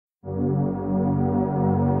I've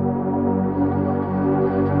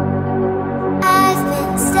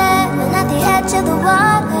been staring at the edge of the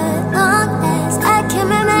water long as I can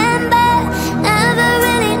remember, never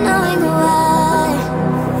really knowing why.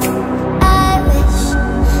 I wish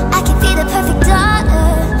I could be the perfect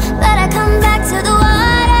daughter, but I come back to the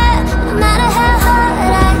water, no matter how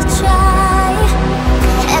hard I try.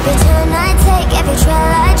 Every turn I take, every trail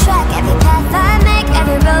I track, every path I make,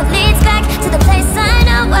 every road leads back to the place I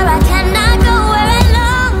know where I cannot go, where I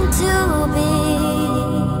long to be.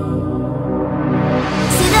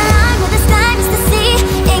 See the line where the sky meets the sea,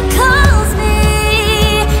 it calls me,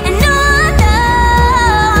 and no one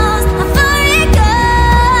knows how far it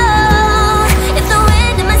goes. If the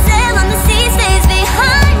wind in my sail on the sea stays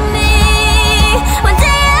behind me, one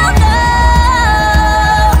day I'll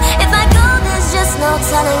know. If I go, there's just no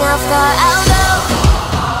telling how far I'll go.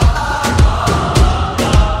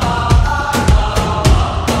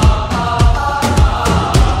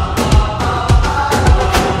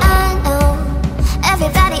 I know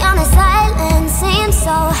everybody on this island seems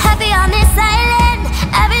so happy on this island.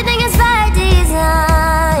 Everything is by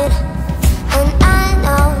design. And I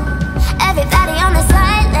know everybody on this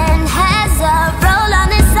island has a role on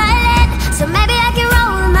this island, so maybe I can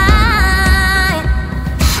roll mine.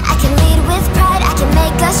 I can lead with pride, I can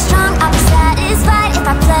make us strong. I'll be satisfied if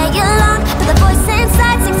I play along, but the voice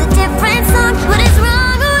inside sings a different song. What is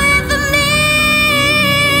wrong with me?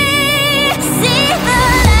 See the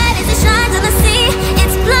light as it shines on the sea,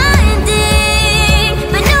 it's blinding,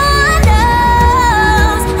 but no one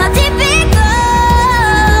knows how deep it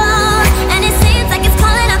goes. And it seems like it's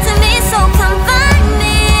calling out to me, so come find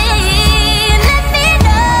me and let me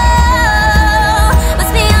know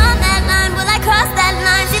what's beyond that line. Will I cross that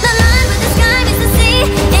line? See the line where the sky meets the sea,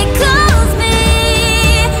 it calls me,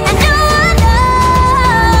 and no one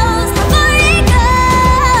knows how far it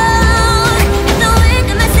goes. If the wind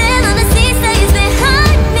in my sail on the sea stays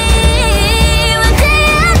behind me, one day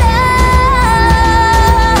I'll know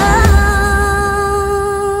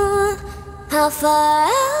how far